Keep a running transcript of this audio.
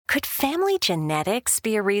Could family genetics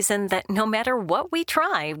be a reason that no matter what we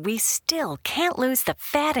try, we still can't lose the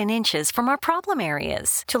fat and inches from our problem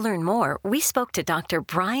areas? To learn more, we spoke to Dr.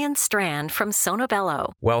 Brian Strand from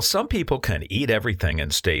Sonobello. While some people can eat everything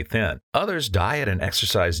and stay thin, others diet and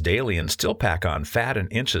exercise daily and still pack on fat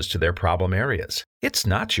and inches to their problem areas. It's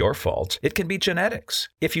not your fault. It can be genetics.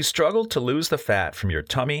 If you struggle to lose the fat from your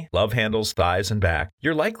tummy, love handles, thighs, and back,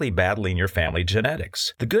 you're likely battling your family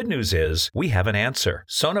genetics. The good news is we have an answer.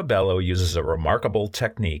 Sonobello uses a remarkable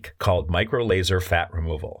technique called micro-laser fat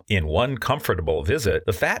removal. In one comfortable visit,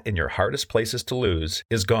 the fat in your hardest places to lose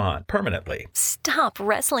is gone permanently. Stop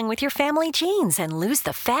wrestling with your family genes and lose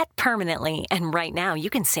the fat permanently. And right now,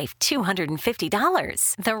 you can save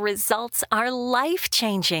 $250. The results are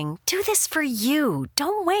life-changing. Do this for you.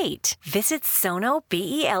 Don't wait. Visit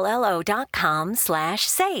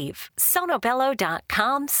sonobello.com/save.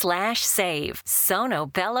 sonobello.com/save.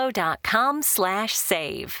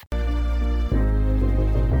 sonobello.com/save.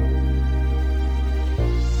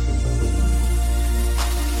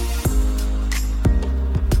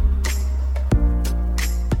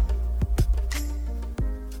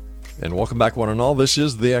 And welcome back, one and all. This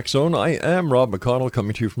is the X Zone. I am Rob McConnell,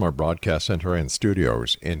 coming to you from our broadcast center and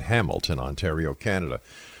studios in Hamilton, Ontario, Canada.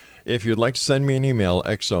 If you'd like to send me an email,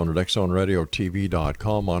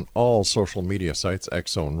 xzone@xzoneradiotv.com, on all social media sites,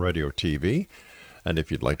 X Zone Radio TV. And if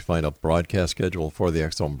you'd like to find out the broadcast schedule for the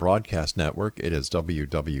X Zone Broadcast Network, it is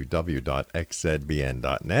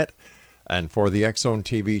www.xzbn.net. And for the X Zone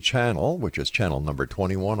TV channel, which is channel number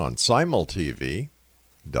 21 on Simul TV,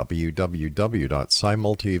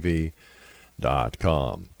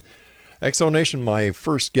 www.simultv.com. Exonation, my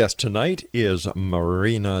first guest tonight is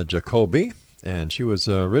Marina Jacobi, and she was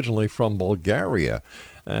originally from Bulgaria.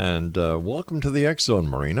 And welcome to the X Zone,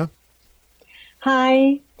 Marina.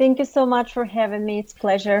 Hi, thank you so much for having me. It's a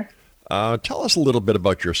pleasure. Tell us a little bit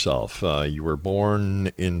about yourself. You were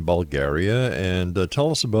born in Bulgaria, and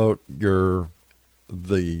tell us about the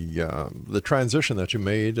transition that you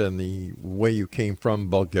made and the way you came from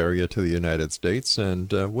Bulgaria to the United States,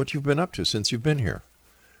 and what you've been up to since you've been here.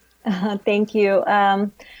 Thank you. I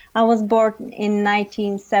was born in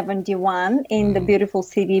 1971 in the beautiful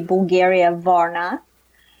city Bulgaria, Varna,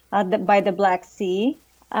 by the Black Sea.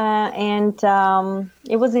 And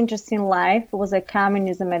it was an interesting life. It was a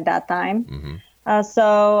communism at that time. Mm-hmm.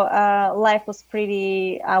 So life was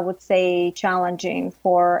pretty, I would say, challenging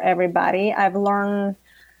for everybody. I've learned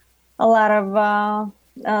a lot of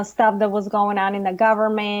stuff that was going on in the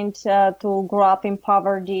government. To grow up in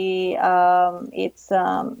poverty, it's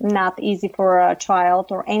not easy for a child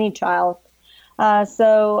or any child.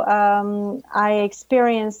 So I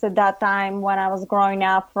experienced at that time when I was growing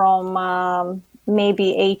up from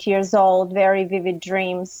maybe 8 years old, very vivid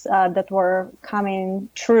dreams that were coming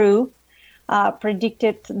true.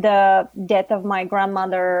 Predicted the death of my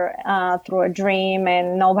grandmother through a dream,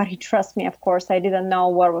 and nobody trusts me, of course. I didn't know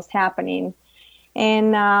what was happening.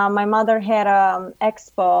 And my mother had an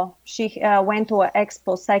expo. She went to an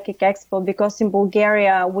expo, psychic expo, because in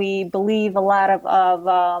Bulgaria we believe a lot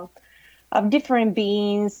of different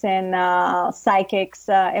beings and psychics.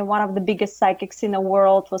 And one of the biggest psychics in the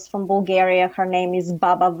world was from Bulgaria. Her name is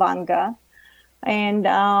Baba Vanga. And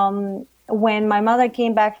when my mother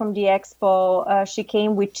came back from the expo, she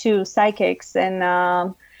came with two psychics, and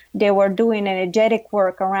they were doing energetic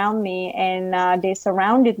work around me, and they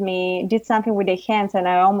surrounded me, did something with their hands, and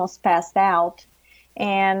I almost passed out.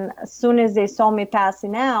 And as soon as they saw me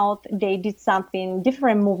passing out, they did something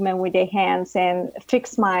different movement with their hands and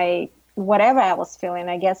fixed my whatever I was feeling,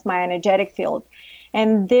 I guess my energetic field.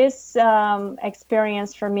 And this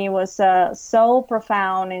experience for me was so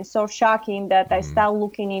profound and so shocking that I started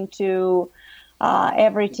looking into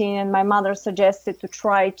everything. And my mother suggested to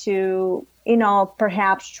try to,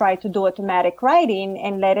 perhaps try to do automatic writing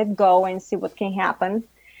and let it go and see what can happen.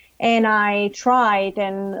 And I tried,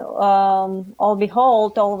 and all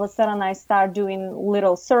behold, all of a sudden I started doing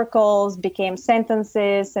little circles, became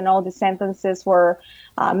sentences, and all the sentences were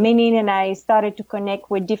meaning, and I started to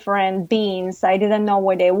connect with different beings. I didn't know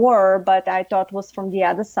what they were, but I thought was from the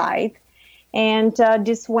other side. And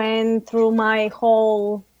this went through my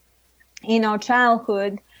whole,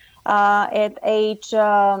 childhood. At age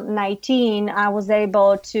 19, I was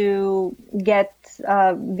able to get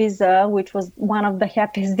a visa, which was one of the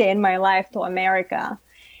happiest days in my life, to America,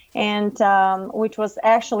 and which was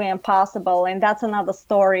actually impossible. And that's another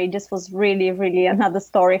story. This was really, really another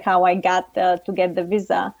story how I got to get the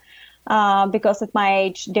visa. Because at my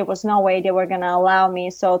age, there was no way they were going to allow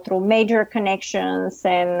me. So through major connections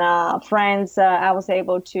and friends, I was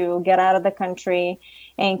able to get out of the country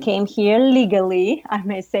and came here legally, I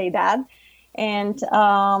may say that. And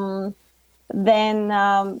then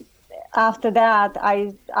after that,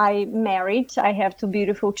 I married. I have two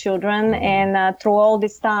beautiful children, and through all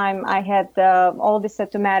this time, I had all this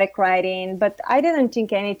automatic writing, but I didn't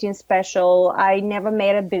think anything special. I never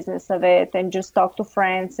made a business of it, and just talk to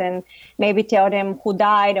friends and maybe tell them who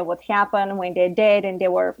died or what happened when they're dead, and they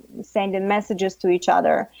were sending messages to each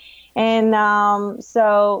other. And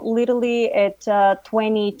so literally at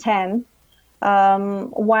 2010,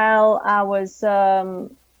 while I was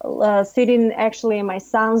sitting actually in my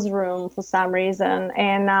son's room for some reason,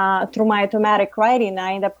 and through my automatic writing,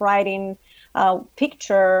 I ended up writing a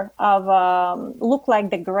picture of look like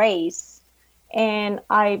the grace. And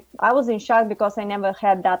I was in shock because I never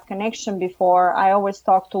had that connection before. I always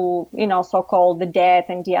talked to, so-called the dead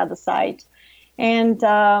and the other side. And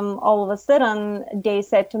all of a sudden, they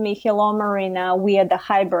said to me, "Hello, Marina, we are the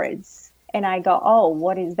hybrids." And I go, "Oh,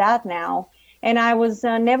 what is that now?" And I was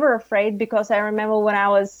never afraid, because I remember when I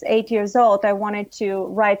was 8 years old, I wanted to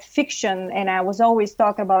write fiction, and I was always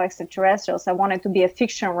talking about extraterrestrials. I wanted to be a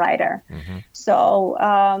fiction writer. Mm-hmm. So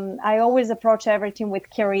I always approach everything with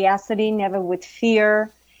curiosity, never with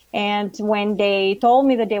fear. And when they told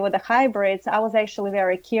me that they were the hybrids, I was actually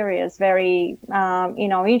very curious, very,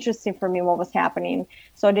 interesting for me what was happening.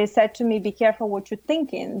 So they said to me, "Be careful what you're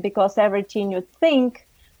thinking, because everything you think,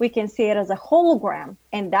 we can see it as a hologram."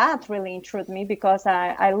 And that really intrigued me, because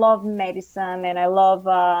I love medicine and I love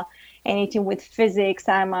anything with physics.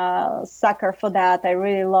 I'm a sucker for that. I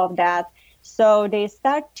really love that. So they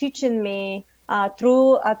start teaching me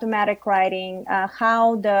through automatic writing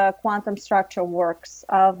how the quantum structure works,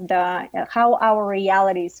 of how our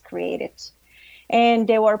reality is created. And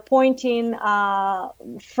they were pointing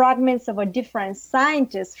fragments of a different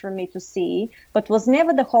scientist for me to see, but was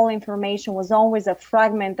never the whole information, was always a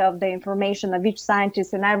fragment of the information of each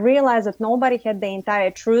scientist. And I realized that nobody had the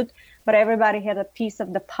entire truth, but everybody had a piece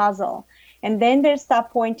of the puzzle. And then they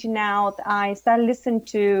stopped pointing out. I started listening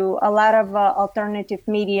to a lot of alternative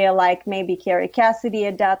media, like maybe Carrie Cassidy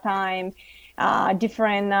at that time,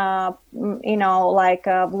 different,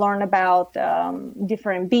 learn about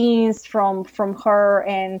different beings from her.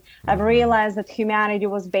 And I've realized that humanity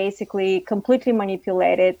was basically completely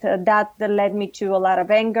manipulated. That led me to a lot of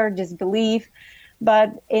anger, disbelief. But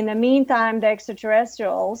in the meantime, the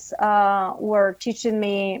extraterrestrials were teaching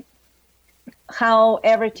me how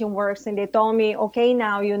everything works. And they told me, "Okay,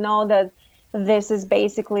 now you know that this is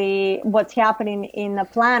basically what's happening in the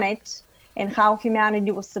planet and how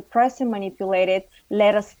humanity was suppressed and manipulated.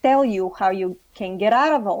 Let us tell you how you can get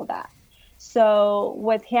out of all that." So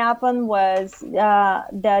what happened was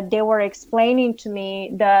that they were explaining to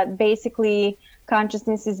me that basically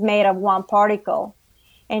consciousness is made of one particle.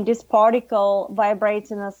 And this particle vibrates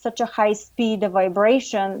in such a high speed of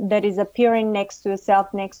vibration that is appearing next to itself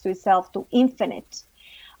to infinite.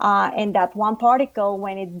 And that one particle,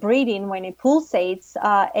 when it's breathing, when it pulsates,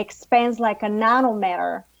 expands like a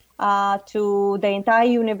nanometer to the entire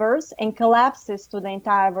universe and collapses to the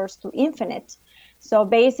entire verse to infinite. So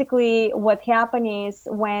basically what happened is,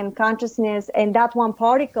 when consciousness and that one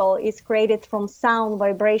particle is created from sound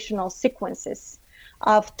vibrational sequences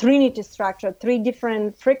of Trinity structure, three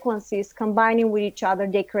different frequencies combining with each other,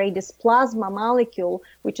 they create this plasma molecule,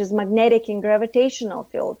 which is magnetic and gravitational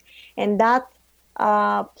field. And that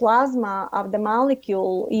plasma of the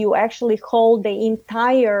molecule, you actually hold the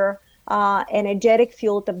entire energetic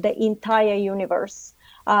field of the entire universe.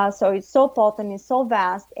 So it's so potent, it's so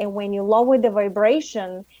vast. And when you lower the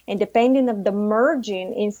vibration, and depending on the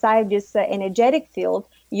merging inside this energetic field,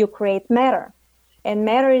 you create matter. And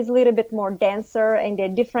matter is a little bit more denser, and there are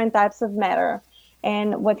different types of matter.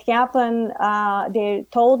 And what happened, they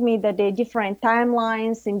told me that there are different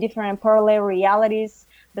timelines in different parallel realities.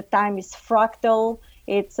 The time is fractal.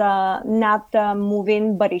 It's not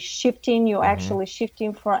moving, but it's shifting. You're actually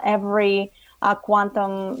shifting for every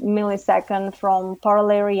quantum millisecond from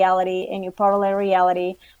parallel reality and your parallel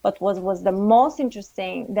reality. But what was the most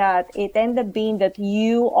interesting, that it ended up being that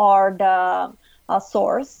you are the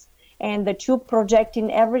source, and that you're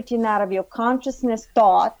projecting everything out of your consciousness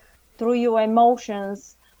thought through your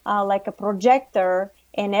emotions like a projector,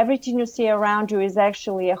 and everything you see around you is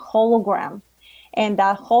actually a hologram. And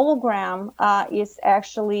that hologram is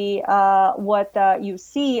actually what you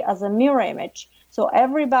see as a mirror image. So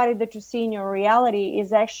everybody that you see in your reality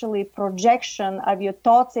is actually projection of your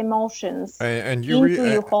thoughts, emotions into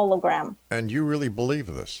your hologram. And you really believe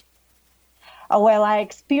this? Well, I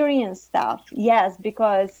experience stuff, yes,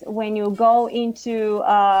 because when you go into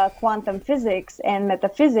quantum physics and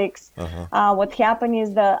metaphysics, what happened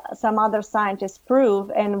is that some other scientists prove,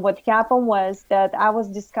 and what happened was that I was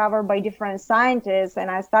discovered by different scientists, and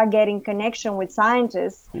I started getting connection with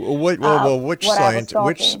scientists. Which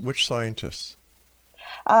scientists?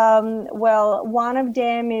 Well, one of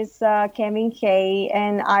them is Kevin Hay,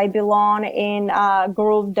 and I belong in a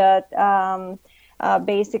group that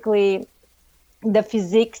basically the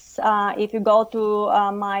physics, if you go to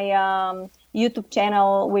my YouTube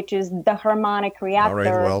channel, which is the harmonic reactor. All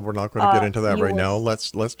right, well, we're not going to get into that right now.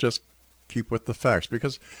 Let's just keep with the facts,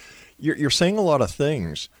 because you're saying a lot of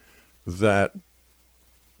things that,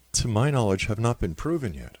 to my knowledge, have not been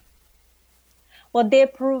proven yet. Well, they're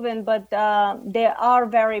proven, but they are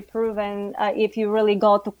very proven if you really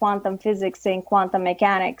go to quantum physics and quantum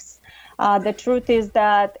mechanics. The truth is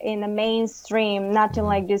that in the mainstream, nothing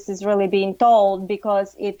like this is really being told,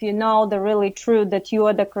 because if you know the really truth that you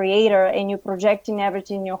are the creator and you're projecting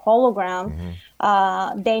everything in your hologram,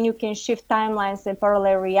 then you can shift timelines and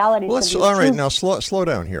parallel realities. Well, all right, now slow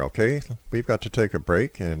down here, okay? We've got to take a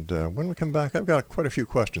break, and when we come back, I've got quite a few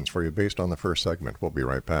questions for you based on the first segment. We'll be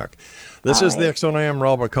right back. This is the X Zone. I am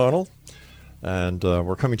Rob McConnell. And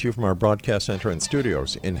we're coming to you from our broadcast center and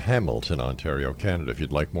studios in Hamilton, Ontario, Canada. If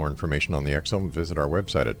you'd like more information on the X Zone, visit our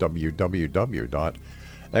website at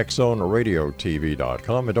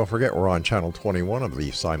www.xzoneradiotv.com. And don't forget, we're on channel 21 of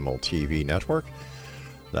the Simul TV network.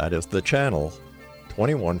 That is the channel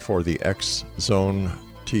 21 for the X Zone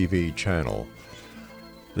TV channel.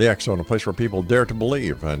 The X Zone, a place where people dare to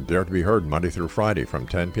believe and dare to be heard Monday through Friday from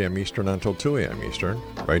 10 p.m. Eastern until 2 a.m. Eastern,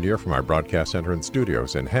 right here from our broadcast center and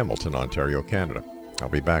studios in Hamilton, Ontario, Canada. I'll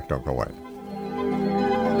be back. Don't go away.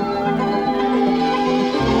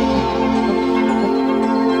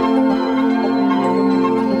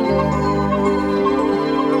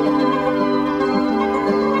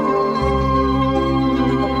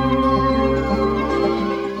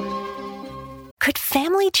 Could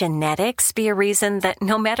family genetics be a reason that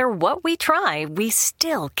no matter what we try, we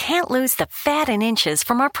still can't lose the fat and inches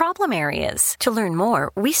from our problem areas? To learn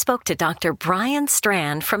more, we spoke to Dr. Brian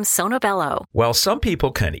Strand from Sonobello. While some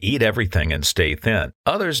people can eat everything and stay thin,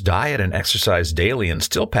 others diet and exercise daily and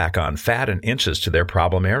still pack on fat and inches to their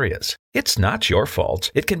problem areas. It's not your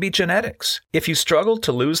fault. It can be genetics. If you struggle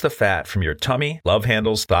to lose the fat from your tummy, love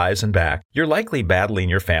handles, thighs, and back, you're likely battling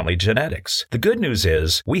your family genetics. The good news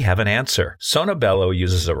is we have an answer. Sonobello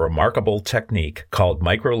uses a remarkable technique called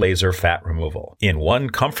microlaser fat removal. In one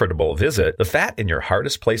comfortable visit, the fat in your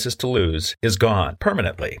hardest places to lose is gone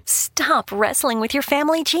permanently. Stop wrestling with your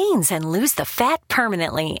family genes and lose the fat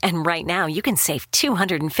permanently. And right now, you can save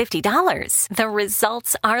 $250. The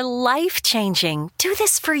results are life-changing. Do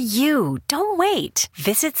this for you. Don't wait.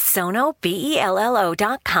 Visit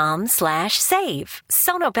sonobello.com/save.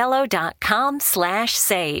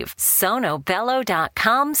 sonobello.com/save.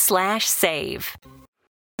 sonobello.com/save.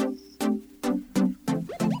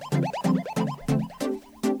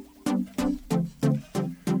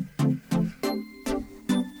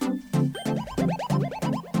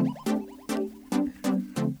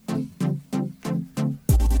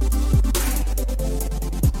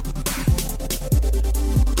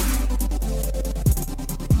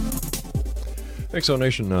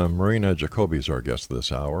 Exonation, Marina Jacobi is our guest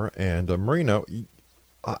this hour. And Marina,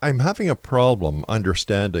 I'm having a problem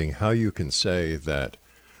understanding how you can say that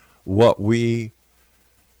what we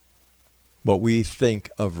think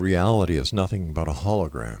of reality is nothing but a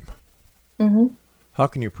hologram. Mm-hmm. How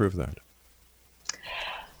can you prove that?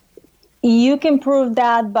 You can prove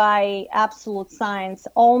that by absolute science.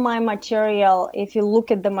 All my material, if you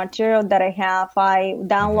look at the material that I have, I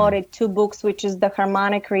downloaded 2 books, which is the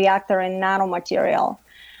harmonic reactor and nanomaterial.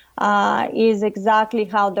 Is exactly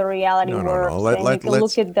how the reality works.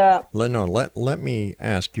 Let me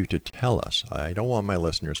ask you to tell us. I don't want my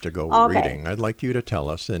listeners to go reading. I'd like you to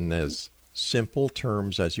tell us in as simple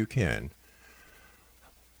terms as you can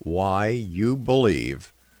why you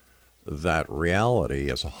believe that reality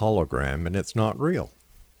is a hologram and it's not real.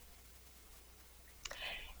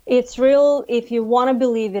 It's real if you want to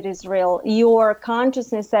believe it is real. Your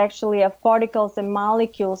consciousness actually of particles and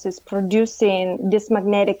molecules is producing this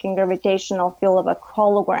magnetic and gravitational field of a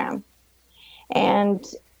hologram. And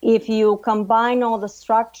if you combine all the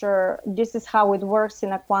structure, this is how it works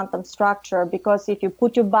in a quantum structure, because if you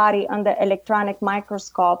put your body under electronic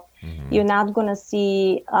microscope, you're not going to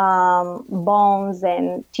see bones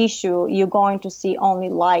and tissue. You're going to see only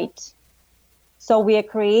light. So we are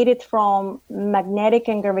created from magnetic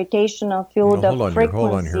and gravitational field of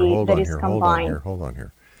frequency that is combined. Hold on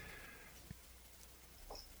here.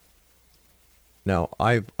 Now,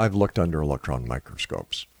 I've looked under electron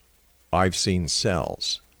microscopes. I've seen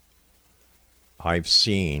cells. I've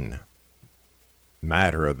seen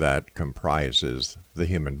matter that comprises the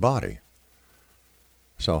human body.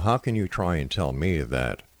 So how can you try and tell me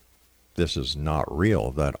that this is not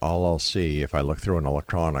real, that all I'll see if I look through an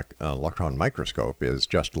electron microscope is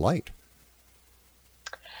just light?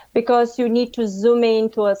 Because you need to zoom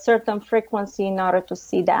into a certain frequency in order to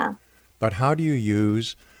see that. But how do you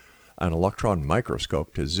use an electron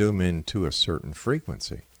microscope to zoom into a certain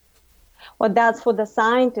frequency? Well, that's for the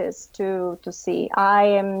scientists to see. I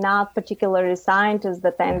am not particularly scientists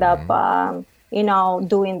that end up,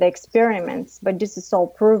 doing the experiments, but this is all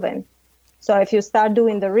proven. So if you start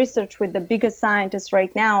doing the research with the biggest scientists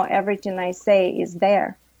right now, everything I say is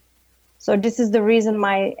there. So this is the reason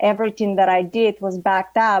everything that I did was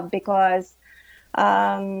backed up, because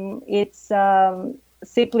it's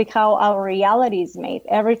simply how our reality is made.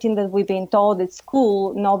 Everything that we've been told at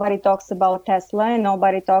school, nobody talks about Tesla and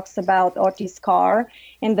nobody talks about Otis car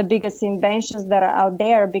and the biggest inventions that are out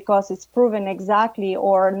there, because it's proven exactly.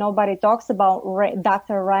 Or nobody talks about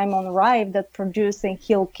Dr. Raymond Rive that produced and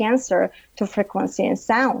healed cancer to frequency and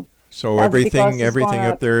sound. So everything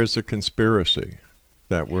up there is a conspiracy.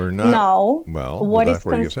 That we're not. No. Well, what is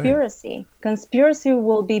conspiracy? Conspiracy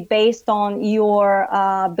will be based on your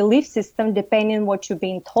belief system, depending on what you're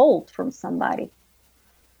being told from somebody.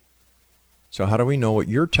 So how do we know what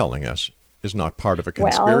you're telling us is not part of a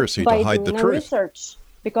conspiracy to hide the truth? Research,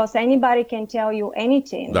 because anybody can tell you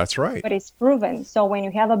anything. That's right. But it's proven. So when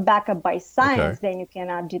you have a backup by science, then you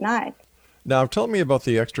cannot deny it. Now, tell me about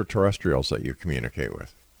the extraterrestrials that you communicate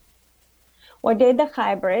with. Well, they're the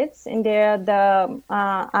hybrids, and they're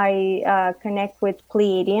I connect with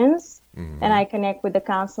Pleiadians, and I connect with the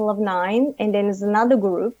Council of Nine, and then there's another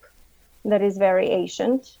group that is very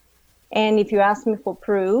ancient. And if you ask me for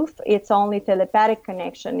proof, it's only telepathic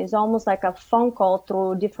connection. It's almost like a phone call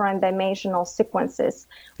through different dimensional sequences,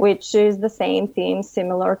 which is the same thing,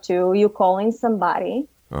 similar to you calling somebody.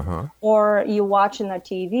 Or you watching a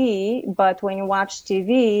TV, but when you watch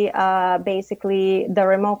TV, basically the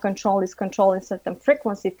remote control is controlling certain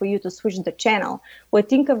frequency for you to switch the channel. We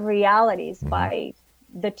think of realities by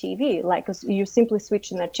the TV, like you simply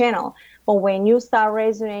switching the channel. But when you start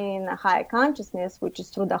resonating in a higher consciousness, which is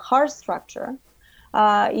through the heart structure,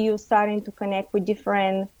 you're starting to connect with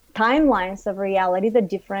different timelines of reality, the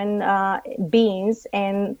different beings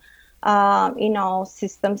and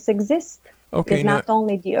systems exist. Okay, it's not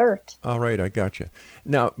only the Earth. All right, I got you.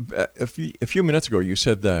 Now, a few minutes ago, you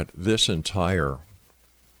said that this entire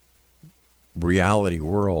reality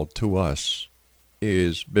world to us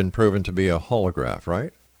is been proven to be a holograph,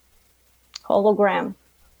 right? Hologram.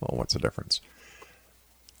 Well, what's the difference?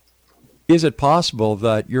 Is it possible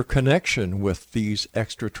that your connection with these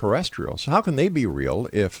extraterrestrials, how can they be real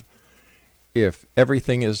if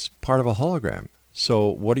everything is part of a hologram? So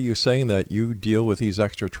what are you saying, that you deal with these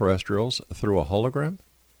extraterrestrials through a hologram?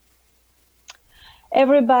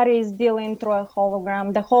 Everybody is dealing through a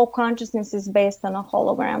hologram. The whole consciousness is based on a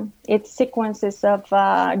hologram. It's sequences of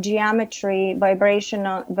geometry, vibration,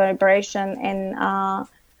 and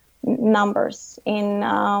numbers in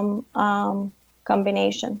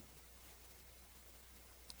combination.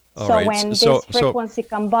 When this frequency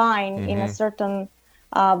combine in a certain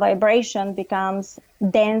vibration becomes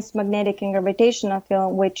dense magnetic and gravitational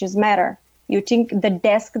field, which is matter. You think the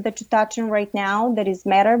desk that you're touching right now, that is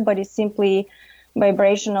matter, but it's simply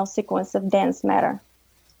vibrational sequence of dense matter,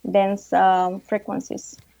 dense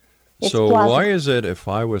frequencies. So why is it if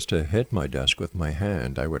I was to hit my desk with my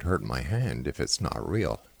hand, I would hurt my hand if it's not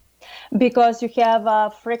real? Because you have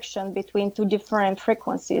a friction between two different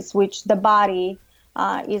frequencies, which the body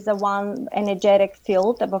is a one energetic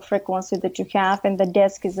field of a frequency that you have, and the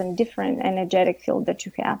desk is a different energetic field that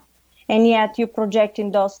you have. And yet you're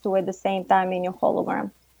projecting those two at the same time in your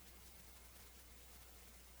hologram.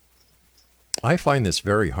 I find this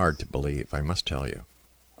very hard to believe, I must tell you.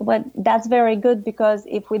 But that's very good, because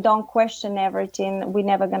if we don't question everything, we're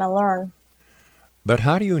never going to learn. But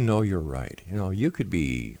how do you know you're right? You could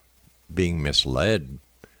be being misled.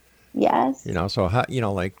 Yes. So how do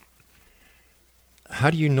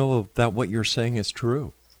you know that what you're saying is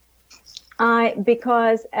true?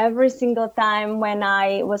 Because every single time when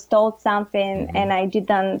I was told something and I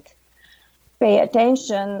didn't pay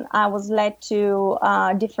attention, I was led to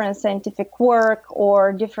different scientific work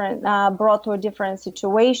or brought to a different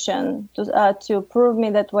situation to prove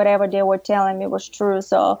me that whatever they were telling me was true.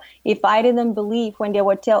 So if I didn't believe when they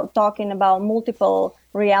were talking about multiple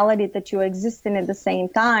reality that you existing at the same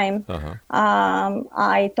time,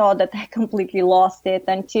 I thought that I completely lost it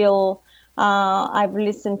until I've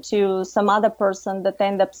listened to some other person that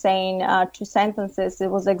ended up saying 2 sentences. It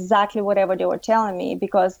was exactly whatever they were telling me,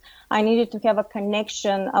 because I needed to have a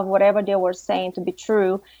connection of whatever they were saying to be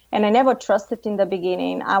true. And I never trusted in the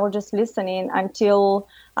beginning. I was just listening until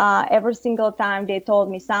every single time they told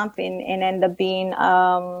me something, and ended up being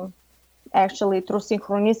actually through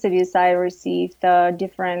synchronicities, I received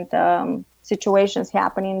different situations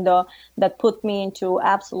happening that put me into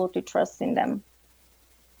absolutely trusting them.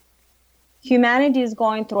 Humanity is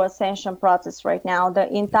going through ascension process right now.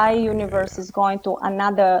 The entire universe is going to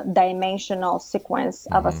another dimensional sequence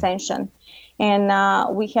of ascension. And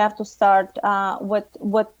we have to start,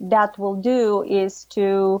 what that will do is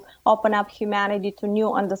to open up humanity to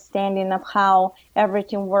new understanding of how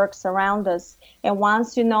everything works around us. And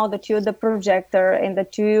once you know that you're the projector and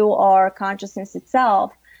that you are consciousness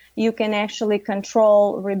itself, you can actually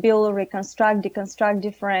control, rebuild, reconstruct, deconstruct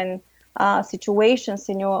different situations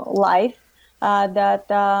in your life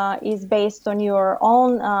that is based on your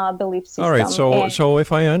own belief system. All right, so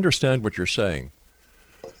if I understand what you're saying,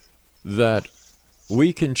 that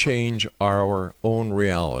we can change our own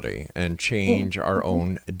reality and change our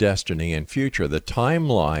own destiny and future. The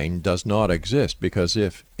timeline does not exist, because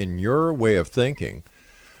if, in your way of thinking,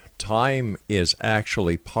 time is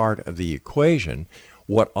actually part of the equation,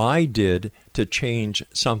 what I did to change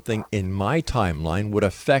something in my timeline would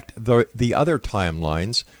affect the other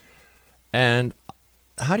timelines. And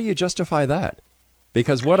how do you justify that?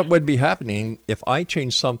 Because what would be happening if I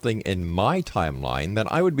change something in my timeline, then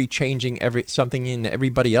I would be changing something in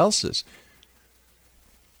everybody else's.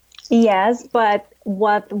 Yes, but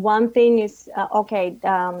what one thing is,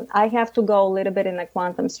 I have to go a little bit in the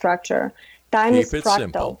quantum structure. Time is fractal.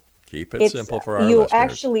 Simple. Keep it simple for our you listeners.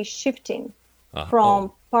 Actually shifting from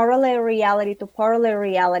parallel reality to parallel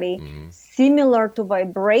reality, similar to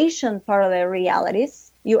vibration parallel realities.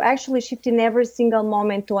 You actually shift in every single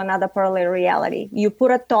moment to another parallel reality. You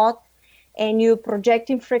put a thought and you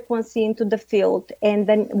projecting frequency into the field, and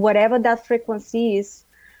then whatever that frequency is,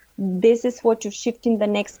 this is what you're shifting the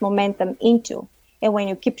next momentum into. And when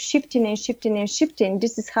you keep shifting and shifting and shifting,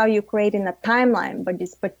 this is how you create in a timeline. But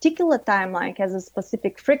this particular timeline has a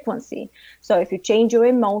specific frequency. So if you change your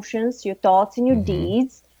emotions, your thoughts, and your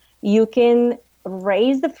deeds, you can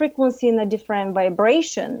raise the frequency in a different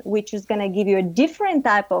vibration, which is going to give you a different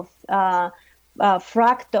type of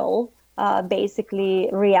fractal, basically,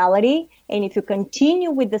 reality. And if you continue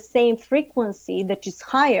with the same frequency that is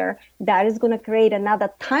higher, that is going to create another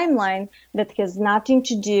timeline that has nothing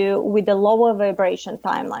to do with the lower vibration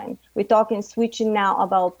timeline. We're talking switching now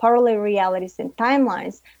about parallel realities and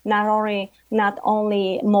timelines, not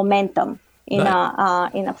only momentum in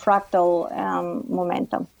a fractal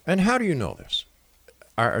momentum. And how do you know this?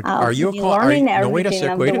 Are you learning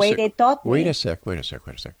everything the way they taught me? Wait a sec.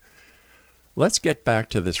 Let's get back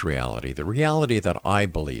to this reality, the reality that I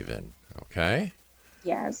believe in, okay?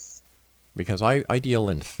 Yes. Because I deal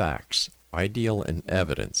in facts. I deal in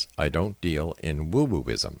evidence. I don't deal in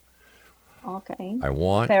woo-wooism. Okay.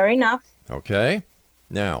 Fair enough. Okay.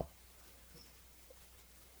 Now,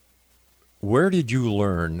 where did you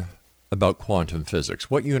learn about quantum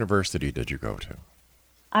physics? What university did you go to?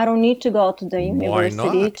 I don't need to go to the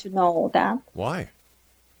university to know that. Why?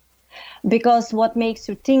 Because what makes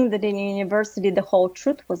you think that in university the whole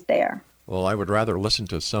truth was there? Well, I would rather listen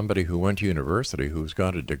to somebody who went to university, who's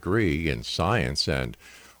got a degree in science and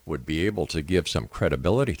would be able to give some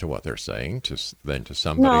credibility to what they're saying than to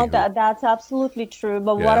somebody that's absolutely true.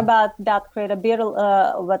 But what about that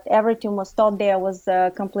credibility? What everything was taught there was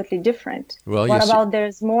completely different. Well, what about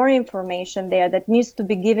there's more information there that needs to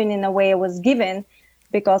be given in a way it was given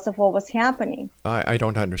because of what was happening? I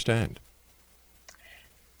don't understand.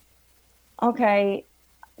 Okay,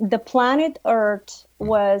 the planet Earth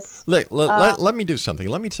was... Let me do something.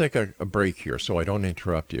 Let me take a break here so I don't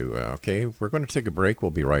interrupt you, okay? We're going to take a break. We'll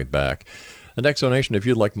be right back. And Exonation, if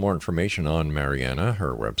you'd like more information on Mariana,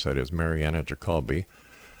 her website is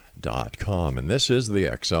MarianaJacobi.com. And this is the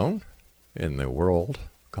X-Zone in the world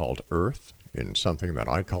called Earth, in something that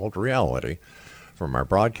I called reality, from our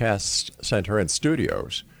broadcast center and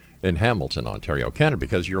studios in Hamilton, Ontario, Canada,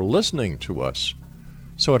 because you're listening to us.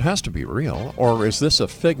 So it has to be real, or is this a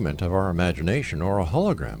figment of our imagination or a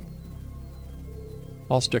hologram?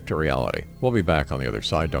 I'll stick to reality. We'll be back on the other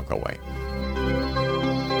side. Don't go away.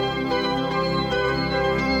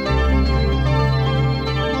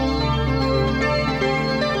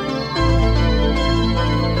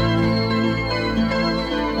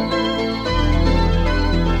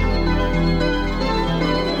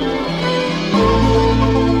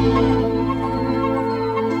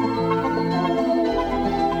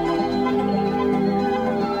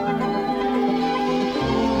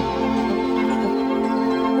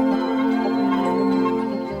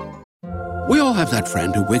 We all have that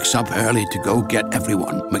friend who wakes up early to go get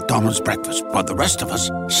everyone McDonald's breakfast, while the rest of us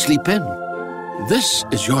sleep in. This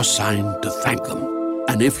is your sign to thank them.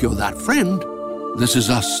 And if you're that friend, this is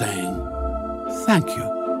us saying thank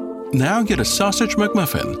you. Now get a sausage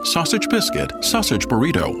McMuffin, sausage biscuit, sausage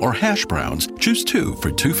burrito, or hash browns. Choose 2 for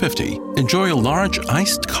 $2.50. Enjoy a large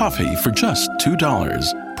iced coffee for just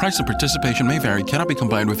 $2. Price and participation may vary. Cannot be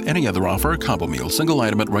combined with any other offer or combo meal. Single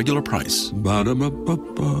item at regular price.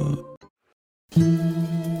 Ba-da-ba-ba-ba.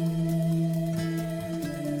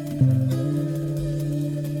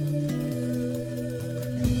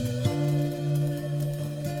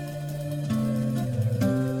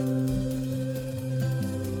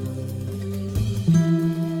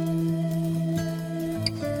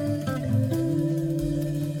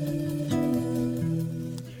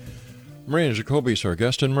 Marina Jacobi is our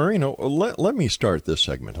guest. And Marina, let me start this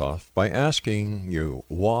segment off by asking you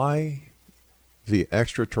why the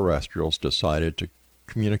extraterrestrials decided to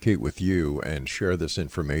communicate with you and share this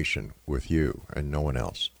information with you and no one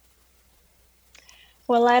else.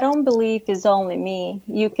 Well, I don't believe it's only me.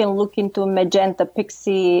 You can look into Magenta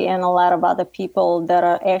Pixie and a lot of other people that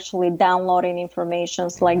are actually downloading information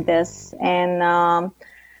like this, and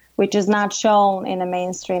which is not shown in the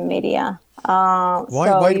mainstream media.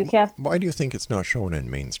 Why do you think it's not shown in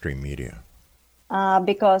mainstream media?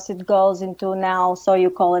 Because it goes into now, so you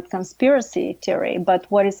call it conspiracy theory. But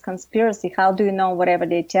what is conspiracy? How do you know whatever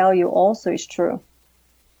they tell you also is true?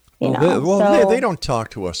 They don't talk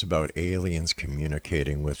to us about aliens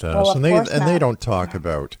communicating with us, and they don't talk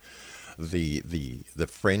about the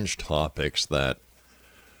fringe topics that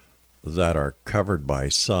are covered by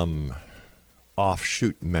some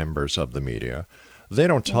offshoot members of the media. They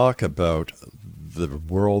don't talk about the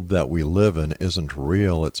world that we live in isn't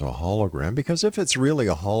real, it's a hologram. Because if it's really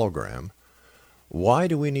a hologram, why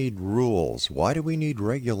do we need rules? Why do we need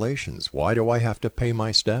regulations? Why do I have to pay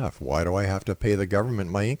my staff? Why do I have to pay the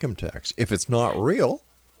government my income tax? If it's not real,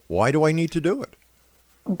 why do I need to do it?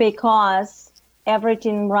 Because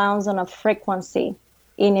everything runs on a frequency.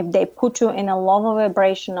 And if they put you in a lower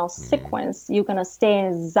vibrational sequence, you're going to stay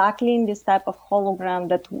exactly in this type of hologram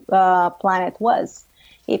that planet was.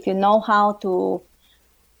 If you know how to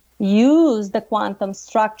use the quantum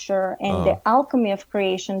structure and the alchemy of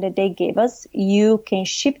creation that they gave us, you can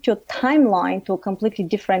shift your timeline to a completely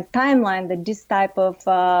different timeline that this type of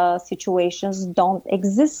situations don't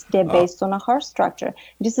exist. They're based on a heart structure.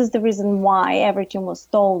 This is the reason why everything was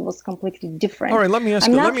told was completely different. All right, let me ask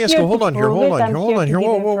you. Hold on here.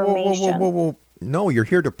 Whoa. No, you're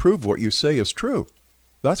here to prove what you say is true.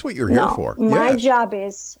 That's what you're here for. My job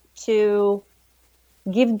is to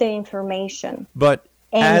give the information. But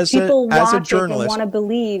and people watch a journalist, it and want to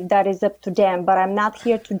believe that is up to them. But I'm not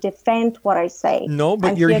here to defend what I say. No,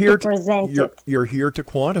 but you're here to present it. You're here to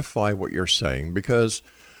quantify what you're saying, because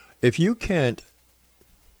if you can't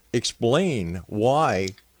explain why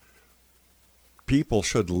people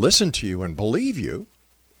should listen to you and believe you,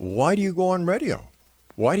 why do you go on radio?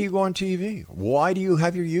 Why do you go on TV? Why do you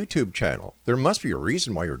have your YouTube channel? There must be a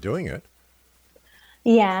reason why you're doing it.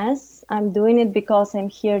 Yes, I'm doing it because I'm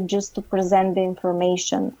here just to present the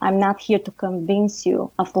information. I'm not here to convince you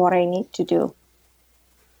of what I need to do.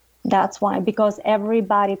 That's why, because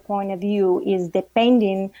everybody's point of view is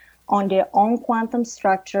depending on their own quantum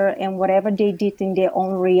structure and whatever they did in their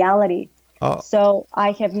own reality. So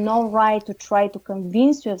I have no right to try to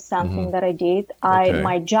convince you of something that I did.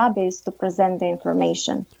 My job is to present the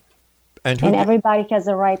information. And everybody has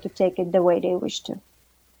a right to take it the way they wish to.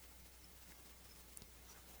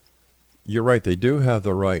 You're right, they do have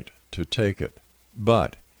the right to take it.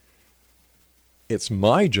 But it's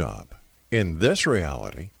my job in this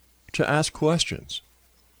reality to ask questions.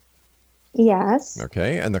 Yes.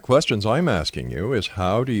 Okay, and the questions I'm asking you is,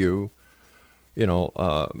 how do you,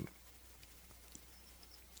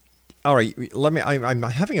 all right, I'm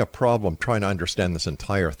having a problem trying to understand this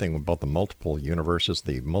entire thing about the multiple universes,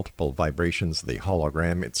 the multiple vibrations, the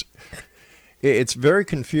hologram. It's very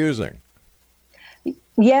confusing.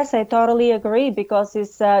 Yes, I totally agree, because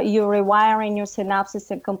it's you're rewiring your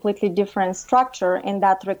synapses in a completely different structure, and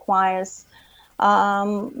that requires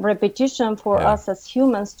repetition for us as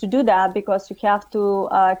humans to do that, because you have to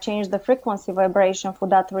change the frequency vibration for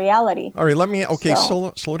that reality. All right,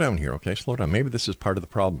 slow down here, okay? Slow down. Maybe this is part of the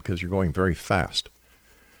problem because you're going very fast.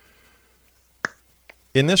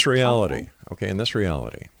 In this reality,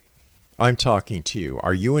 I'm talking to you.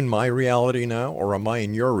 Are you in my reality now, or am I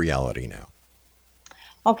in your reality now?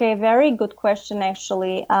 Okay, very good question,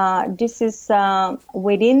 actually. This is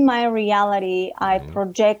within my reality, I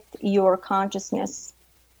project your consciousness,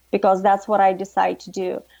 because that's what I decide to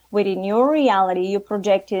do. within your reality, you're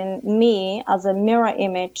projecting me as a mirror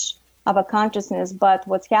image of a consciousness. But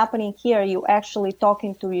what's happening here, you're actually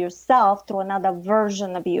talking to yourself through another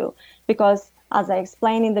version of you. Because as I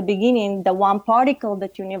explained in the beginning, the one particle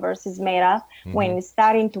that universe is made of, when it's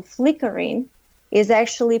starting to flickering, is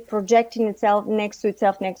actually projecting itself next to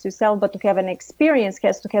itself, but to have an experience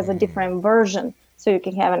has to have a different version so you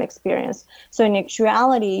can have an experience. So in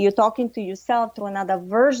actuality, you're talking to yourself through another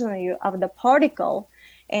version of you, of the particle,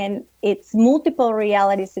 and it's multiple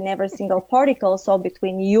realities in every single particle. So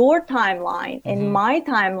between your timeline and my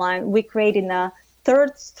timeline, we're creating a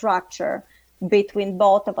third structure between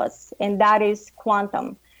both of us, and that is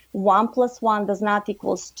quantum. 1 + 1 does not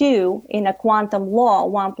equals 2. In a quantum law,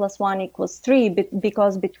 1 + 1 equals 3,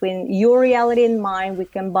 because between your reality and mine, we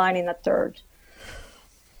combine in a third.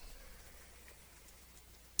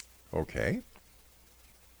 Okay.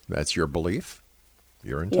 That's your belief.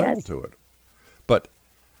 You're entitled to it. But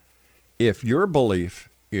if your belief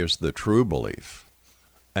is the true belief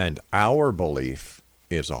and our belief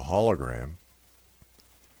is a hologram,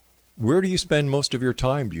 where do you spend most of your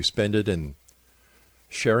time? Do you spend it in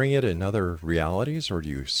sharing it in other realities, or do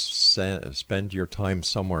you spend your time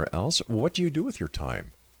somewhere else? What do you do with your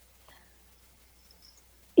time?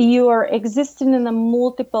 You are existing in the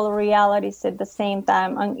multiple realities at the same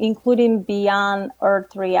time, including beyond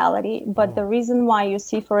Earth reality. But the reason why you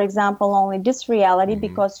see, for example, only this reality,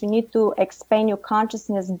 because you need to expand your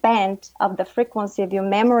consciousness band of the frequency of your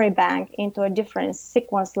memory bank into a different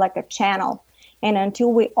sequence, like a channel. And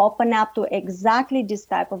until we open up to exactly this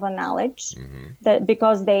type of a knowledge, that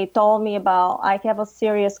because they told me about, I have a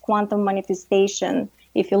serious quantum manifestation,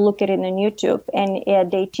 if you look at it on YouTube,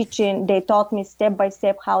 and they taught me step by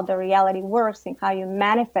step how the reality works and how you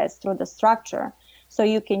manifest through the structure. So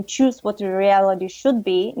you can choose what your reality should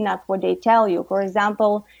be, not what they tell you. For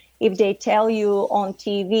example, if they tell you on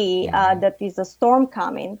TV that there's a storm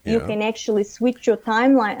coming, you can actually switch your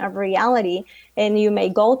timeline of reality, and you may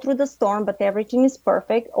go through the storm, but everything is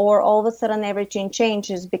perfect, or all of a sudden everything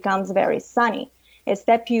changes, becomes very sunny.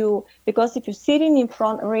 Because if you're sitting in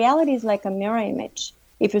front, reality is like a mirror image.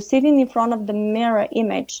 If you're sitting in front of the mirror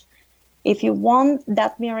image, if you want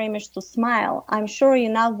that mirror image to smile, I'm sure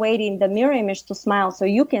you're not waiting the mirror image to smile so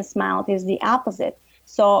you can smile. It's the opposite.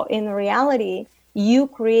 So in reality, you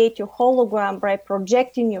create your hologram by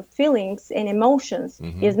projecting your feelings and emotions.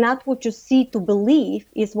 It's not what you see to believe,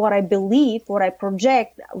 it's what I believe, what I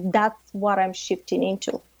project. That's what I'm shifting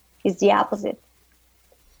into. It's the opposite.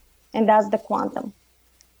 And that's the quantum.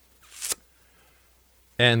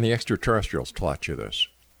 And the extraterrestrials taught you this?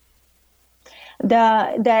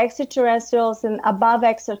 The extraterrestrials and above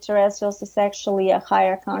extraterrestrials is actually a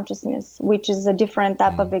higher consciousness, which is a different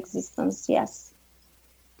type of existence, yes.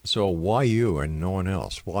 So why you and no one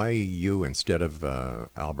else? Why you instead of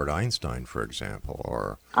Albert Einstein, for example?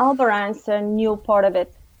 Or Albert Einstein knew part of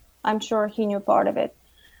it. I'm sure he knew part of it.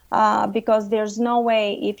 Because there's no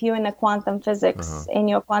way, if you're in a quantum physics and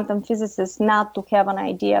you're a quantum physicist, not to have an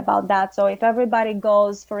idea about that. So if everybody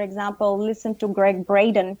goes, for example, listen to Greg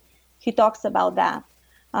Braden, he talks about that.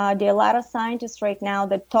 There are a lot of scientists right now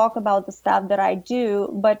that talk about the stuff that I do,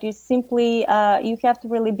 but it's simply, you have to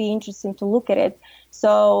really be interested to look at it.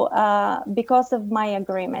 So because of my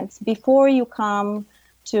agreements, before you come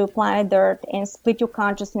to planet Earth and split your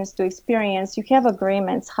consciousness to experience, you have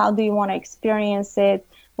agreements. How do you want to experience it?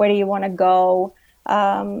 Where do you want to go?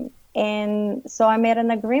 And so I made an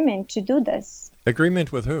agreement to do this.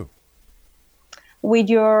 Agreement with who? With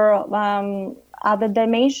your other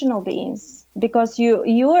dimensional beings. Because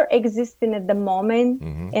you are existing at the moment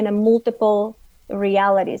in a multiple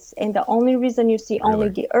realities. And the only reason you see only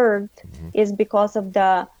the Earth is because of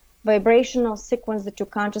the vibrational sequence that your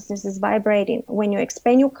consciousness is vibrating. When you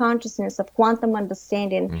expand your consciousness of quantum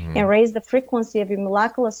understanding and raise the frequency of your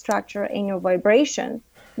molecular structure and your vibration,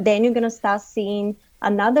 then you're going to start seeing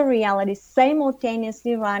another reality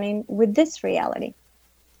simultaneously running with this reality.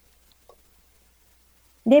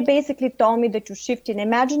 They basically told me that you're shifting.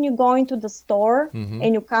 Imagine you going to the store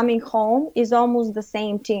and you're coming home is almost the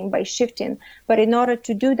same thing by shifting. But in order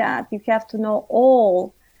to do that, you have to know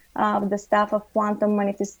all the stuff of quantum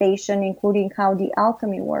manifestation, including how the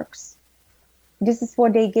alchemy works. This is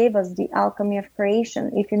what they gave us, the alchemy of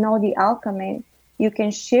creation. If you know the alchemy, you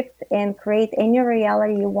can shift and create any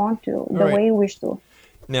reality you want to, the way you wish to.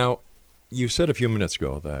 Now, you said a few minutes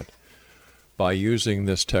ago that by using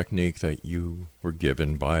this technique that you were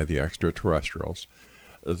given by the extraterrestrials,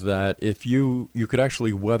 that if you could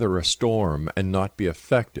actually weather a storm and not be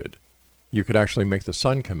affected, you could actually make the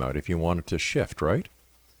sun come out if you wanted to shift, right?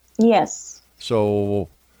 Yes. So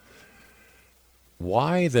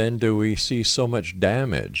why then do we see so much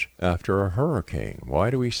damage after a hurricane? Why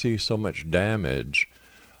do we see so much damage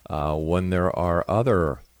when there are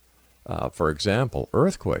other, for example,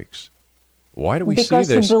 earthquakes? Why do we see this?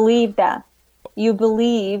 Because you believe that. You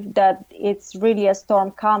believe that it's really a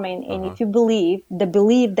storm coming. And if you believe,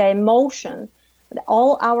 the emotion,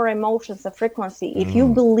 all our emotions, the frequency, if you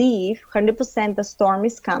believe 100% the storm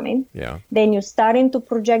is coming, then you're starting to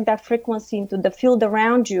project that frequency into the field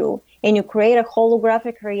around you, and you create a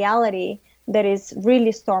holographic reality that is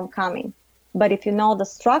really storm coming. But if you know the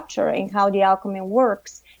structure and how the alchemy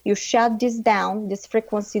works, you shut this down, this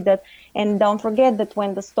frequency and don't forget that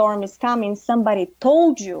when the storm is coming, somebody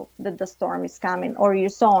told you that the storm is coming, or you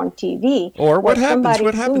saw on TV. Or what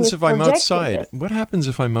happens if I'm outside? What happens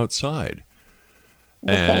if I'm outside?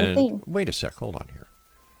 The same thing. Wait a sec, hold on here.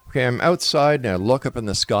 Okay, I'm outside and I look up in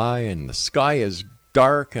the sky and the sky is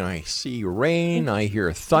dark and I see rain, I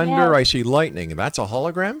hear thunder, I see lightning. That's a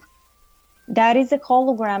hologram? That is a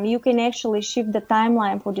hologram. You can actually shift the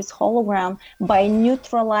timeline for this hologram by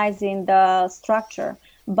neutralizing the structure.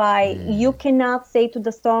 You cannot say to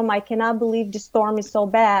the storm, I cannot believe the storm is so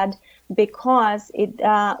bad, because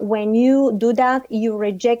when you do that, you're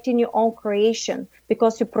rejecting your own creation,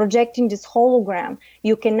 because you're projecting this hologram.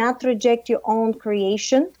 You cannot reject your own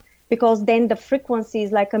creation, because then the frequency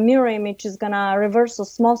is like a mirror image, is going to reverse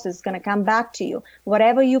osmosis, is going to come back to you.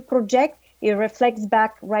 Whatever you project, it reflects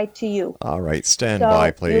back right to you. All right, stand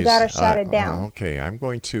by, please. You got to shut it down. Okay, I'm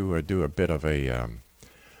going to do a bit of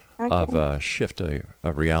a shift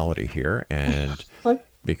of reality here, and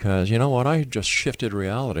because you know what, I just shifted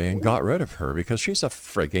reality and got rid of her because she's a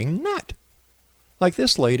frigging nut. Like,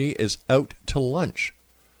 this lady is out to lunch,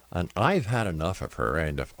 and I've had enough of her.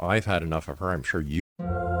 And if I've had enough of her, I'm sure you.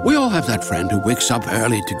 We all have that friend who wakes up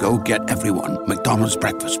early to go get everyone McDonald's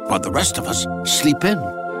breakfast, while the rest of us sleep in.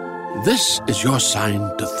 This is your sign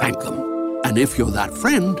to thank them. And if you're that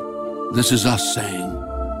friend, this is us saying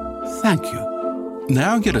thank you.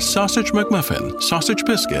 Now get a sausage McMuffin, sausage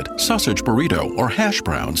biscuit, sausage burrito, or hash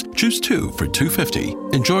browns. Choose 2 for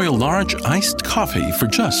 $2.50. Enjoy a large iced coffee for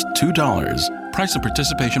just $2. Price and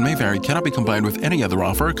participation may vary. Cannot be combined with any other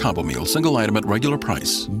offer or combo meal. Single item at regular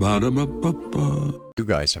price. Ba-da-ba-ba-ba. You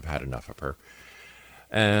guys have had enough of her.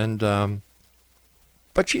 And,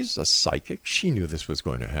 but she's a psychic. She knew this was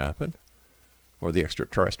going to happen. Or the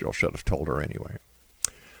extraterrestrial should have told her anyway.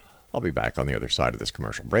 I'll be back on the other side of this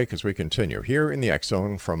commercial break as we continue here in the X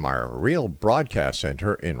Zone from our Real Broadcast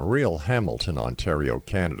Center in Real Hamilton, Ontario,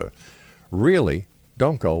 Canada. Really,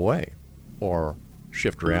 don't go away or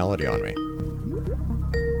shift reality on me.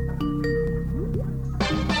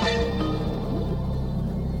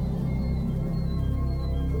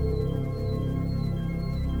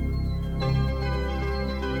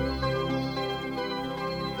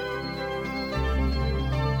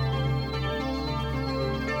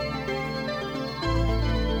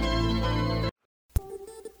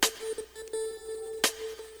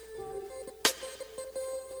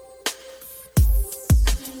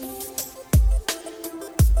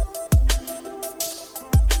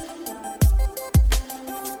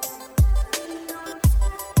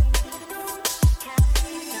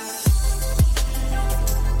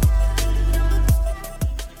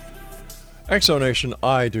 Exonation,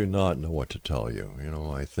 I do not know what to tell you. You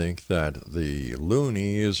know, I think that the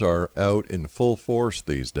loonies are out in full force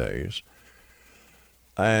these days.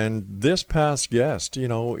 And this past guest, you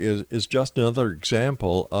know, is just another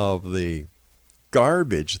example of the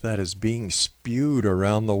garbage that is being spewed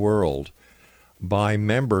around the world by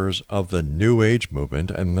members of the New Age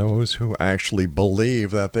movement and those who actually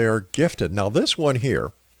believe that they are gifted. Now, this one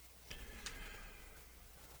here,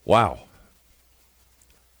 wow.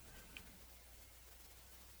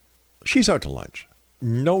 She's out to lunch.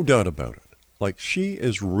 No doubt about it. Like, she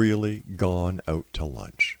is really gone out to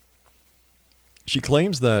lunch. She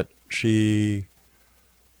claims that she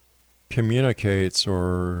communicates,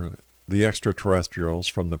 or the extraterrestrials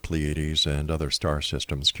from the Pleiades and other star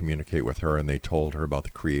systems communicate with her, and they told her about the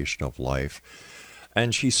creation of life.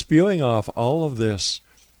 And she's spewing off all of this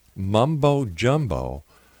mumbo-jumbo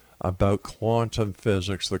about quantum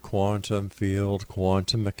physics, the quantum field,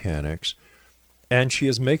 quantum mechanics. And she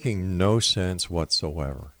is making no sense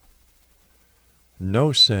whatsoever.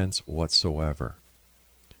 No sense whatsoever.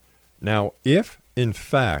 Now, if, in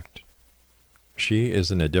fact, she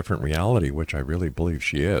is in a different reality, which I really believe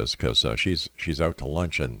she is, because she's out to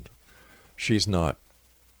lunch and she's not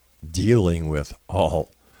dealing with all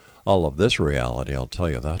of this reality, I'll tell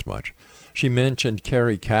you that much. She mentioned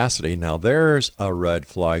Carrie Cassidy. Now, there's a red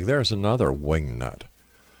flag. There's another wingnut.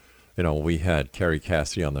 You know, we had Carrie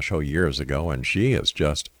Cassidy on the show years ago, and she is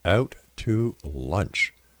just out to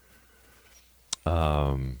lunch.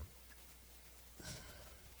 I'm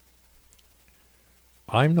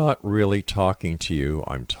not really talking to you.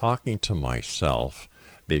 I'm talking to myself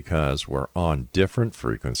because we're on different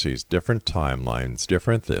frequencies, different timelines,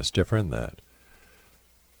 different this, different that.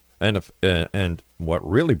 And what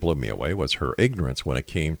really blew me away was her ignorance when it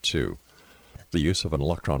came to the use of an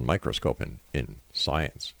electron microscope in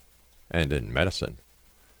science and in medicine.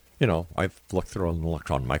 You know, I've looked through an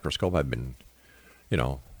electron microscope. I've been,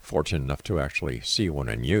 fortunate enough to actually see one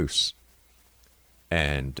in use.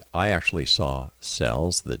 And I actually saw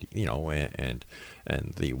cells that, and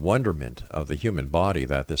the wonderment of the human body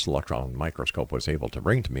that this electron microscope was able to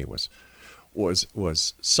bring to me was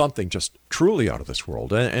something just truly out of this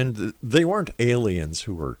world. And they weren't aliens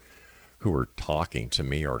who were talking to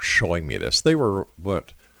me or showing me this. They were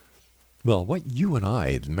what you and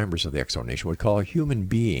I, the members of the X Zone Nation, would call human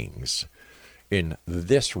beings in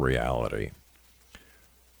this reality.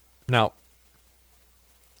 Now,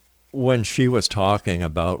 when she was talking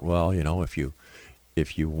about,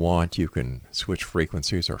 if you want, you can switch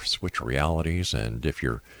frequencies or switch realities, and if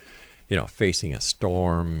you're, facing a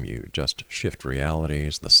storm, you just shift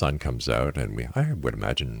realities. The sun comes out, and I would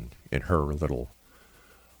imagine in her little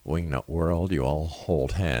wingnut world, you all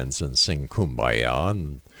hold hands and sing Kumbaya,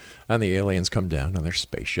 and the aliens come down on their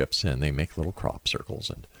spaceships, and they make little crop circles.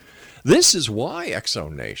 And this is why, X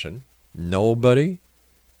Zone Nation, nobody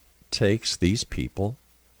takes these people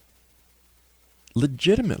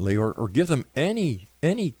legitimately or give them any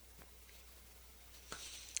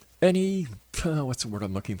what's the word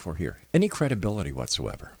I'm looking for here? Any credibility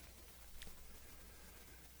whatsoever.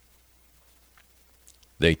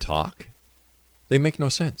 They talk. They make no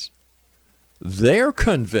sense. They're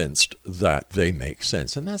convinced that they make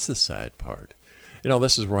sense, and that's the sad part.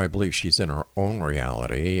 This is where I believe she's in her own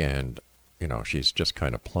reality, and, she's just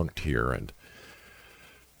kind of plunked here and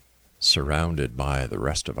surrounded by the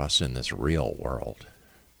rest of us in this real world.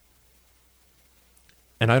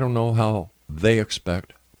 And I don't know how they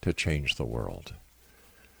expect to change the world.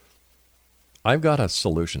 I've got a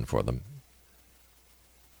solution for them.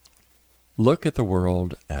 Look at the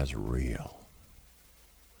world as real.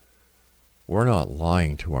 We're not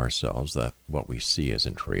lying to ourselves that what we see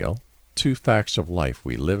isn't real. 2 facts of life: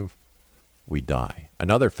 we live, we die.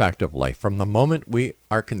 Another fact of life: from the moment we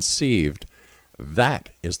are conceived, that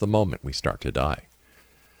is the moment we start to die.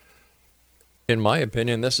 In my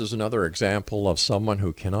opinion, this is another example of someone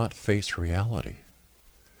who cannot face reality.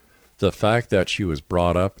 The fact that she was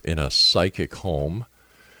brought up in a psychic home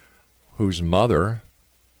whose mother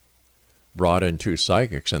brought in 2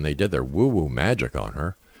 psychics and they did their woo-woo magic on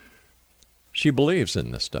her, she believes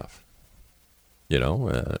in this stuff.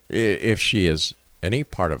 If she is any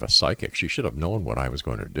part of a psychic, she should have known what I was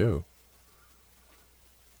going to do.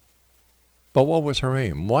 But what was her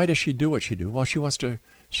aim? Why does she do what she do? Well, she wants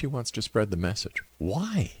to spread the message.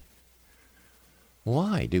 Why?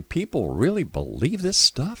 Why? Do people really believe this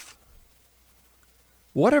stuff?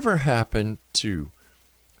 Whatever happened to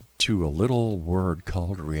a little word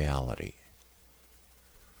called reality?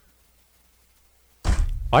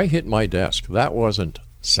 I hit my desk. That wasn't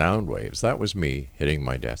sound waves. That was me hitting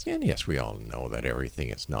my desk. And yes, we all know that everything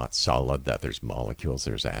is not solid, that there's molecules,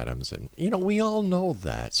 there's atoms, and, we all know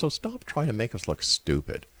that. So stop trying to make us look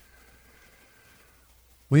stupid.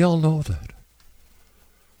 We all know that.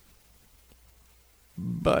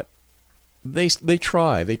 But they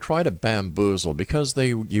try to bamboozle because they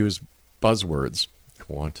use buzzwords: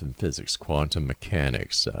 quantum physics, quantum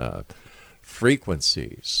mechanics,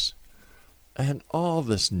 frequencies, and all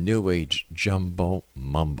this new age jumbo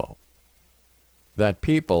mumbo that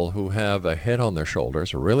people who have a head on their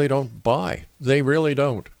shoulders really don't buy. They really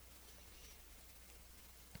don't.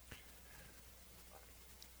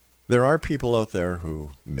 There are people out there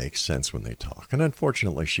who make sense when they talk, and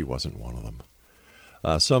unfortunately she wasn't one of them.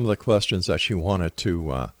 Some of the questions that she wanted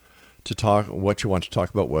to talk, what you want to talk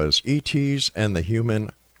about was ETs and the human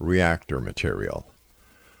reactor material.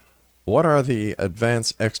 What are the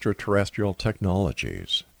advanced extraterrestrial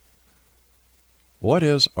technologies? What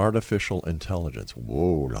is artificial intelligence?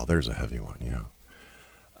 Whoa, now there's a heavy one,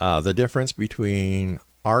 yeah. The difference between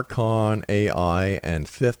Archon AI and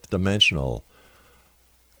fifth dimensional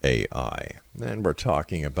AI. And we're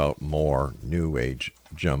talking about more new age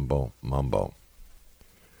jumbo mumbo.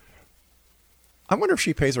 I wonder if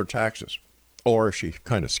she pays her taxes, or if she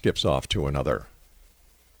kind of skips off to another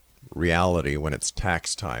reality when it's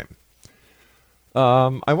tax time.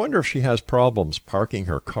 I wonder if she has problems parking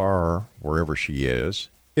her car wherever she is,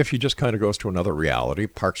 if she just kind of goes to another reality,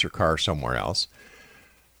 parks her car somewhere else,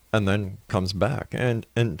 and then comes back. And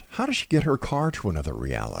how does she get her car to another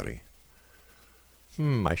reality?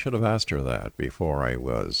 I should have asked her that before I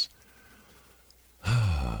was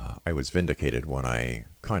vindicated when I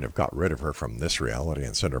kind of got rid of her from this reality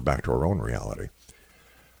and sent her back to her own reality.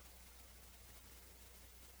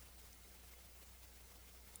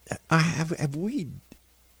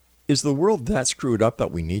 Is the world that screwed up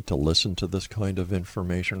that we need to listen to this kind of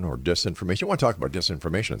information or disinformation? You want to talk about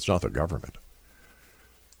disinformation, it's not the government.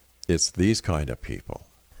 It's these kind of people.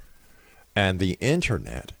 And the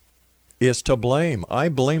internet is to blame. I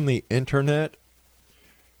blame the internet.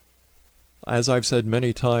 As I've said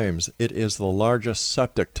many times, it is the largest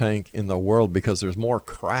septic tank in the world because there's more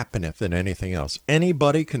crap in it than anything else.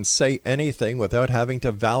 Anybody can say anything without having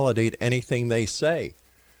to validate anything they say.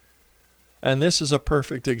 And this is a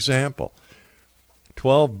perfect example.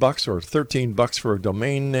 $12 or $13 for a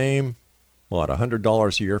domain name,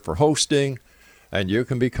 $100 a year for hosting, and you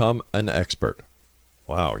can become an expert.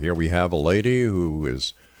 Wow, here we have a lady who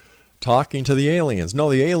is talking to the aliens. No,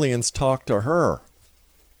 the aliens talk to her.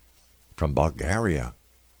 From Bulgaria,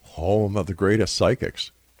 home of the greatest psychics.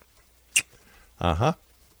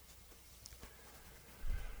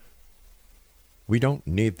 We don't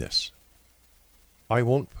need this. I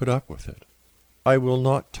won't put up with it. I will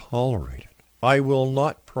not tolerate it. I will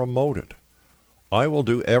not promote it. I will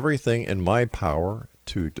do everything in my power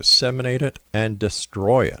to disseminate it and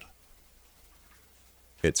destroy it.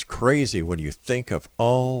 It's crazy when you think of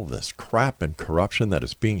all this crap and corruption that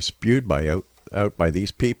is being spewed out by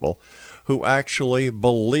these people who actually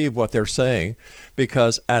believe what they're saying,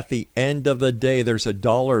 because at the end of the day, there's a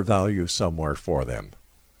dollar value somewhere for them.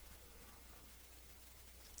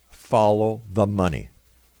 Follow the money.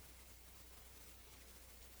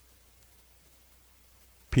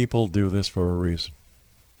 People do this for a reason.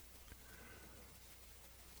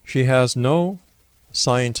 She has no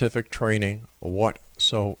scientific training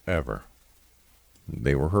whatsoever.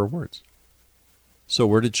 They were her words. So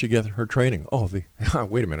where did she get her training? Wait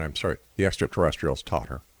a minute, I'm sorry. The extraterrestrials taught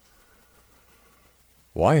her.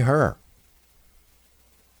 Why her?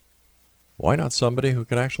 Why not somebody who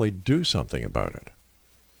can actually do something about it?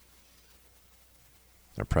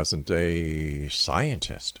 A present-day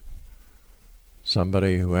scientist.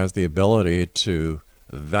 Somebody who has the ability to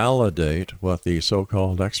validate what the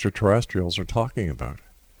so-called extraterrestrials are talking about.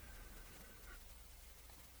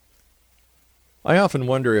 I often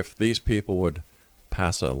wonder if these people would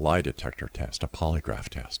pass a lie detector test, a polygraph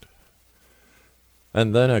test.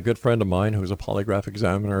 And then a good friend of mine who's a polygraph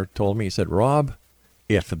examiner told me, he said, Rob,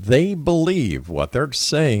 if they believe what they're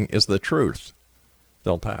saying is the truth,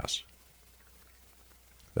 they'll pass.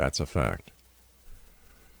 That's a fact.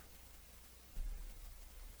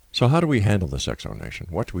 So how do we handle this exonation?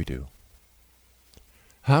 What do we do?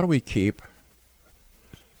 How do we keep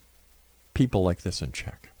people like this in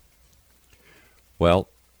check? Well,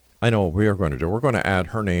 I know what we are going to do. We're going to add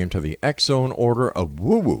her name to the X Zone Order of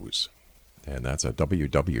Woo-Woos. And that's at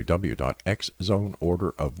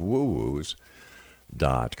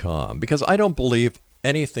www.xzoneorderofwoo-woos.com. Because I don't believe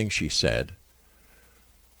anything she said.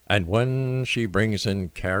 And when she brings in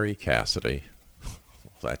Carrie Cassidy,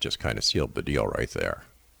 that just kind of sealed the deal right there.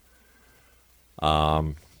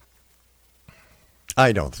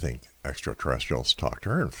 I don't think extraterrestrials talk to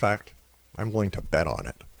her. In fact, I'm willing to bet on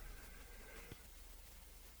it.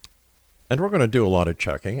 And we're going to do a lot of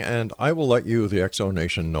checking, and I will let you, the Exo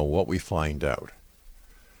Nation, know what we find out.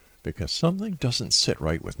 Because something doesn't sit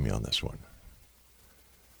right with me on this one.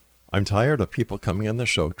 I'm tired of people coming on the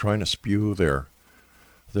show trying to spew their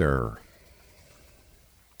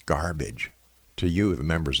garbage to you, the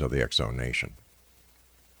members of the Exo Nation.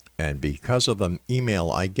 And because of the email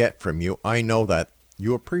I get from you, I know that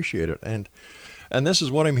you appreciate it. And this is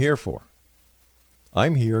what I'm here for.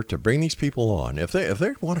 I'm here to bring these people on. If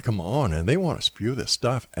they want to come on and they want to spew this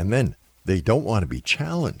stuff and then they don't want to be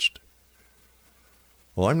challenged,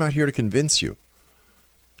 well, I'm not here to convince you.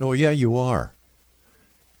 Oh, yeah, you are.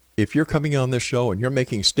 If you're coming on this show and you're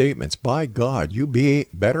making statements, by God, you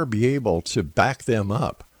better be able to back them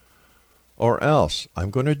up. Or else I'm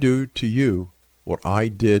going to do to you what I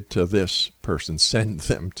did to this person, send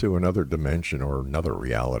them to another dimension or another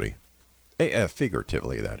reality.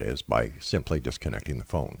 Figuratively, that is, by simply disconnecting the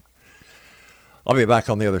phone. I'll be back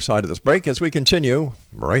on the other side of this break as we continue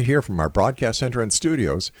right here from our broadcast center and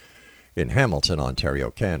studios in Hamilton, Ontario,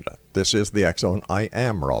 Canada. This is the X Zone. I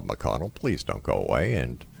am Rob McConnell. Please don't go away.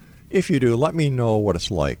 And if you do, let me know what it's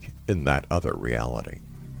like in that other reality.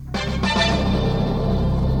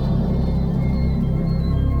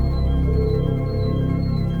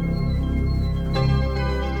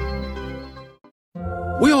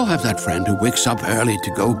 We all have that friend who wakes up early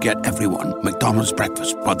to go get everyone McDonald's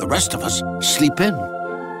breakfast, while the rest of us sleep in.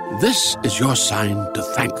 This is your sign to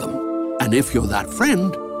thank them. And if you're that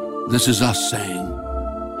friend, this is us saying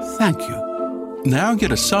thank you. Now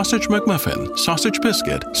get a sausage McMuffin, sausage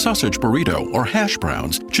biscuit, sausage burrito, or hash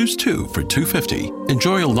browns. Choose 2 for $2.50.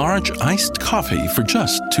 Enjoy a large iced coffee for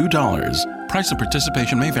just $2. Price and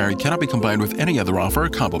participation may vary. Cannot be combined with any other offer or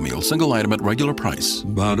combo meal. Single item at regular price.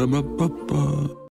 Ba-da-ba-ba-ba.